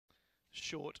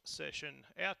short session.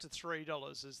 Out to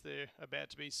 $3 as they're about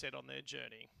to be set on their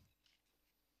journey.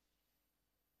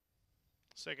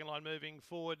 Second line moving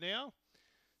forward now.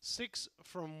 6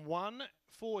 from 1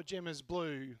 for Gemma's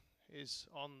Blue is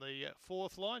on the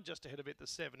fourth line, just ahead of it the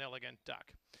 7 Elegant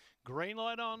Duck. Green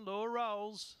light on, lure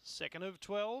rolls, second of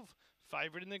 12.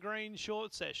 Favourite in the green,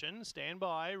 short session. Stand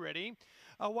by, ready.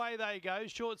 Away they go.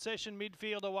 Short session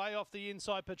midfield away off the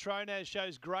inside. Patronaz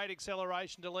shows great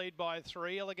acceleration to lead by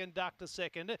 3. Elegant Duck to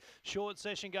second. Short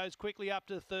session goes quickly up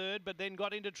to third, but then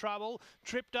got into trouble.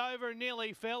 Tripped over and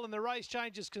nearly fell, and the race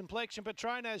changes complexion.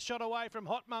 Patronaz shot away from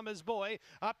Hot Mama's Boy.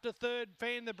 Up to third,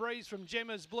 Fan the Breeze from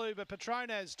Gemma's Blue, but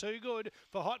Patronaz too good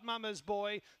for Hot Mama's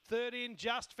Boy. Third in,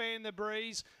 just Fan the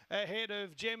Breeze ahead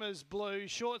of Gemma's Blue.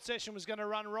 Short session was going to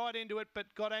run right into it,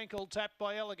 but got ankle tapped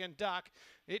by Elegant Duck.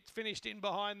 It finished in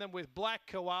behind them with Black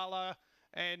Koala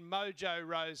and Mojo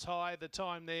Rose High. The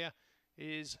time there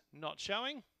is not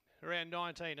showing, around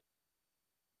 19.